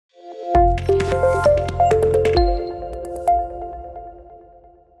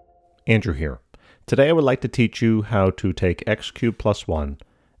Andrew here. Today I would like to teach you how to take x cubed plus 1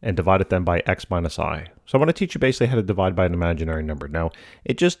 and divide it then by x minus I. So I want to teach you basically how to divide by an imaginary number. Now,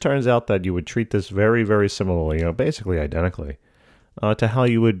 it just turns out that you would treat this very, very similarly, basically identically, to how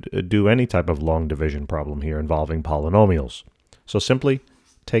you would do any type of long division problem here involving polynomials. So simply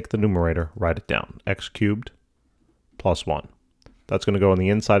take the numerator, write it down, x cubed plus 1. That's going to go on the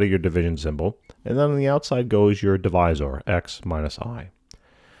inside of your division symbol, and then on the outside goes your divisor, x minus I.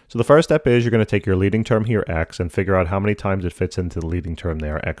 So the first step is you're going to take your leading term here, x, and figure out how many times it fits into the leading term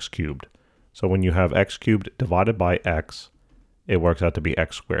there, x cubed. So when you have x cubed divided by x, it works out to be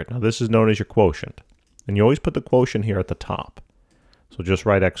x squared. Now this is known as your quotient. And you always put the quotient here at the top. So just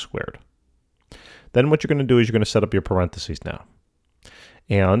write x squared. Then what you're going to do is you're going to set up your parentheses now.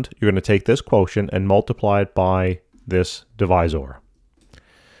 And you're going to take this quotient and multiply it by this divisor.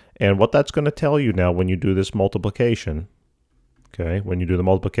 And what that's going to tell you now when you do this multiplication, okay, when you do the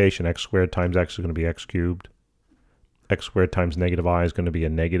multiplication, x squared times x is going to be x cubed. X squared times negative I is going to be a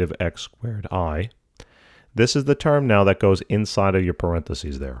negative x squared I. This is the term now that goes inside of your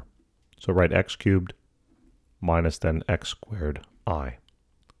parentheses there. So write x cubed minus then x squared I.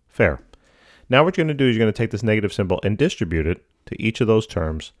 Fair. Now what you're going to do is you're going to take this negative symbol and distribute it to each of those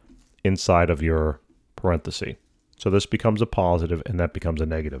terms inside of your parenthesis. So this becomes a positive and that becomes a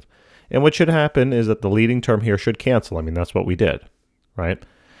negative. And what should happen is that the leading term here should cancel. I mean, that's what we did, right?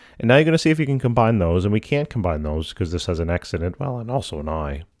 And now you're going to see if you can combine those, and we can't combine those because this has an x in it, well, and also an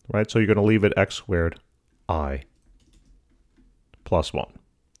I, right? So you're going to leave it x squared I plus 1.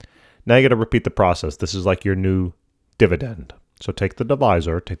 Now you got to repeat the process. This is like your new dividend. So take the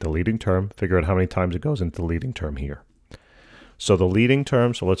divisor, take the leading term, figure out how many times it goes into the leading term here. So the leading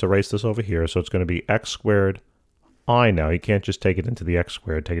term, so let's erase this over here. So it's going to be x squared I now. You can't just take it into the x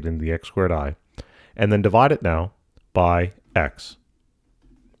squared, take it into the x squared I. And then divide it now by x.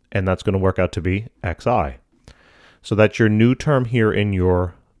 And that's going to work out to be xi. So that's your new term here in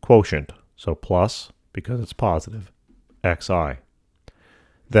your quotient. So plus, because it's positive, xi.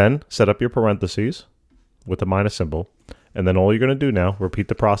 Then set up your parentheses with the minus symbol. And then all you're going to do now, repeat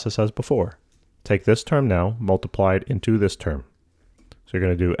the process as before. Take this term now, multiply it into this term. So you're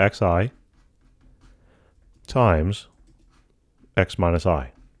going to do xi times x minus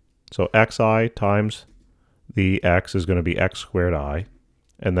I. So xi times the x is going to be x squared I,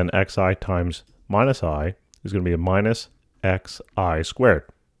 and then xi times minus I is going to be a minus xi squared.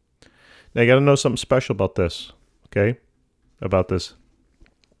 Now you got to know something special about this, okay? About this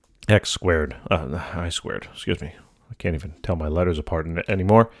x squared, I squared, excuse me. I can't even tell my letters apart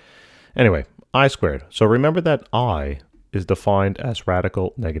anymore. Anyway, I squared. So remember that I is defined as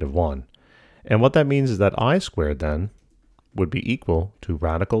radical negative 1. And what that means is that I squared then would be equal to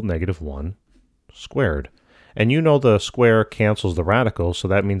radical negative 1 squared. And you know the square cancels the radical, so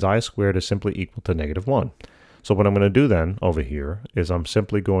that means I squared is simply equal to negative 1. So what I'm going to do then over here is I'm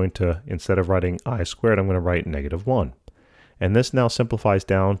simply going to, instead of writing I squared, I'm going to write negative 1. And this now simplifies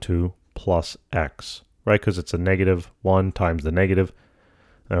down to plus x, right? Because it's a negative 1 times the negative,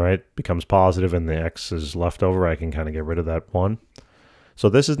 all right, becomes positive and the x is left over. I can kind of get rid of that 1. So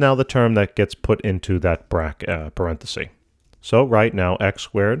this is now the term that gets put into that parenthesis. So right now x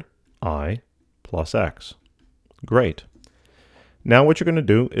squared I plus x. Great. Now what you're going to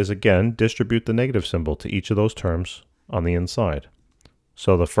do is again distribute the negative symbol to each of those terms on the inside.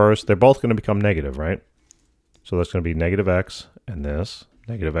 So the first, they're both going to become negative, right? So that's going to be negative x and this,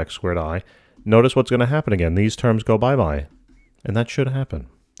 negative x squared I. Notice what's going to happen again. These terms go bye-bye, and that should happen.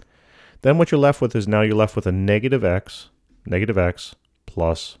 Then what you're left with is now you're left with a negative x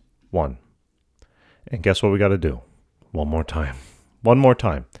plus 1. And guess what we got to do? One more time. One more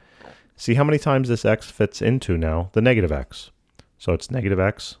time. See how many times this x fits into now the negative x. So it's negative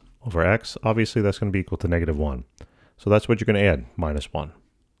x over x. Obviously, that's going to be equal to negative 1. So that's what you're going to add, minus 1.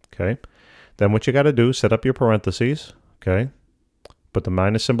 Okay? Then what you got to do, set up your parentheses. Okay? Put the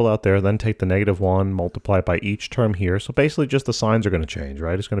minus symbol out there, then take the negative 1, multiply it by each term here. So basically just the signs are going to change,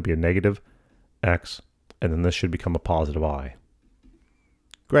 right? It's going to be a negative x, and then this should become a positive I.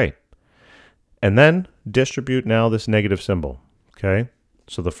 Great. And then distribute now this negative symbol, okay?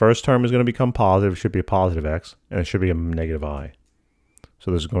 So the first term is going to become positive, it should be a positive x, and it should be a negative I.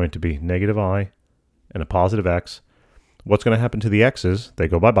 So this is going to be negative I and a positive x. What's going to happen to the x's? They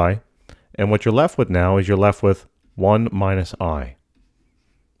go bye-bye. And what you're left with now is you're left with 1 minus I,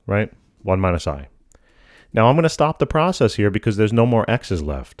 right? 1 minus I. Now I'm going to stop the process here because there's no more x's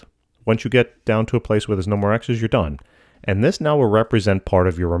left. Once you get down to a place where there's no more x's, you're done. And this now will represent part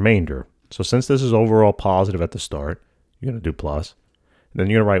of your remainder. So since this is overall positive at the start, you're going to do plus. Then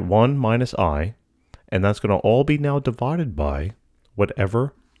you're going to write 1 minus I, and that's going to all be now divided by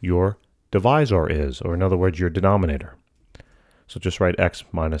whatever your divisor is, or in other words, your denominator. So just write x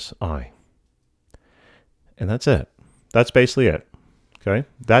minus I. And that's it. That's basically it. Okay?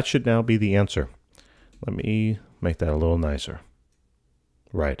 That should now be the answer. Let me make that a little nicer.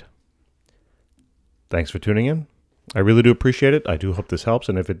 Right. Thanks for tuning in. I really do appreciate it. I do hope this helps,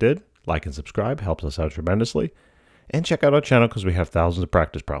 and if it did, like and subscribe. Helps us out tremendously. And check out our channel because we have thousands of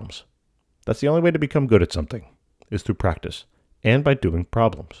practice problems. That's the only way to become good at something, is through practice, and by doing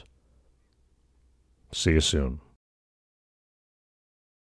problems. See you soon.